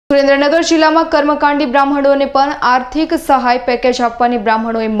સુરેન્દ્રનગર જિલ્લામાં કર્મકાંડી બ્રાહ્મણોને પણ આર્થિક સહાય પેકેજ આપવાની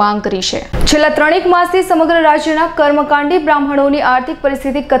બ્રાહ્મણોએ માંગ કરી છે। છેલ્લા 3 માસથી સમગ્ર રાજ્યના કર્મકાંડી બ્રાહ્મણોની આર્થિક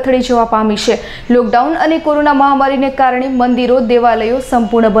પરિસ્થિતિ કથળી જવા પામી છે। લોકડાઉન અને કોરોના મહામારીને કારણે મંદિરો, દેવાલયો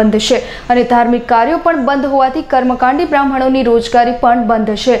સંપૂર્ણ બંધ છે અને ધાર્મિક કાર્યો પણ બંધ હોવાથી કર્મકાંડી બ્રાહ્મણોની રોજગારી પણ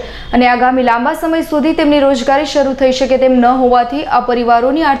બંધ છે અને આગામી લાંબા સમય સુધી તેમની રોજગારી શરૂ થઈ શકે તેમ ન હોવાથી આ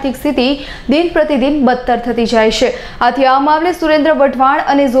પરિવારોની આર્થિક સ્થિતિ દિન પ્રતિદિન બદતર થતી જાય છે। આથી આ મામલે સુરેન્દ્ર વઢવાણ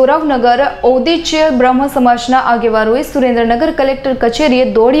અને સુરેન્દ્રનગર ઔદિચ્ય બ્રહ્મ સમાજના આગેવાનોએ સુરેન્દ્રનગર કલેક્ટર કચેરીએ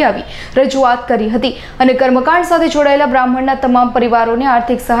દોડી આવી રજૂઆત કરી હતી અને કર્મકાંડ સાથે જોડાયેલા બ્રાહ્મણના તમામ પરિવારોને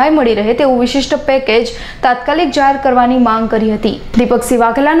આર્થિક સહાય મળી રહે તેવું વિશિષ્ટ પેકેજ તાત્કાલિક જાહેર કરવાની માંગ કરી હતી। દીપકસિંહ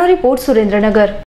વાઘેલાનો રિપોર્ટ, સુરેન્દ્રનગર।